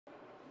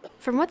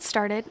From what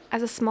started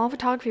as a small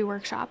photography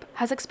workshop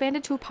has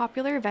expanded to a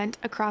popular event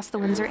across the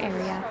Windsor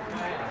area.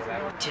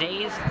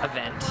 Today's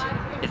event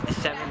is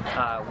the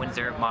 7th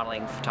Windsor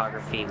Modeling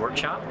Photography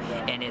Workshop,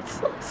 and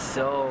it's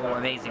so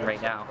amazing right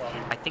now.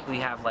 I think we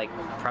have like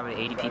probably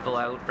 80 people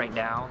out right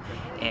now,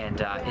 and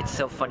it's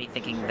so funny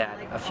thinking that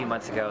a few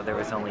months ago there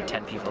was only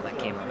 10 people that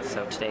came out,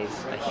 so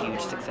today's a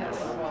huge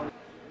success.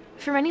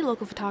 For many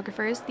local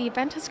photographers, the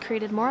event has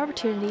created more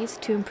opportunities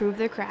to improve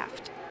their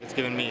craft. It's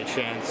given me a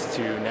chance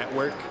to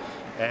network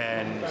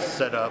and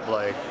set up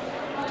like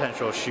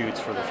potential shoots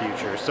for the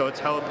future. So it's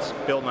helped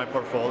build my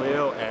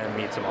portfolio and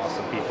meet some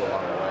awesome people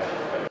along the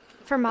way.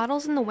 For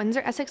models in the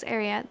Windsor-Essex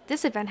area,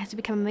 this event has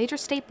become a major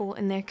staple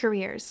in their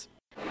careers.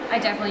 I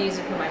definitely use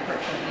it for my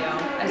portfolio,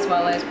 as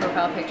well as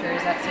profile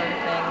pictures, that sort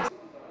of thing.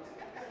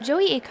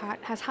 Joey Acott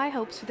has high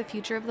hopes for the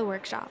future of the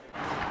workshop.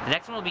 The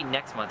next one will be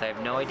next month. I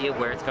have no idea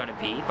where it's going to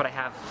be, but I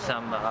have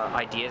some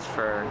ideas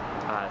for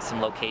some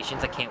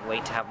locations. I can't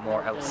wait to have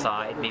more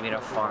outside, maybe in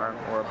a farm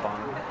or a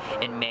barn.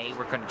 In May,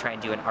 we're going to try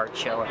and do an art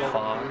show at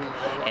Fog,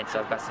 and so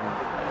I've got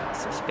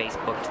some space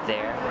booked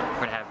there. We're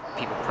going to have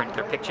people print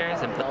their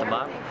pictures and put them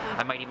up.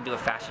 I might even do a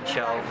fashion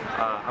show.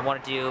 I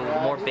want to do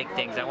more big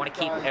things. I want to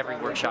keep every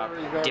workshop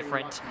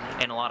different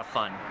and a lot of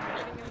fun.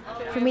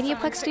 For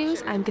MediaPlex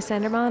News, I'm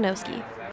Cassandra Malynowskyj.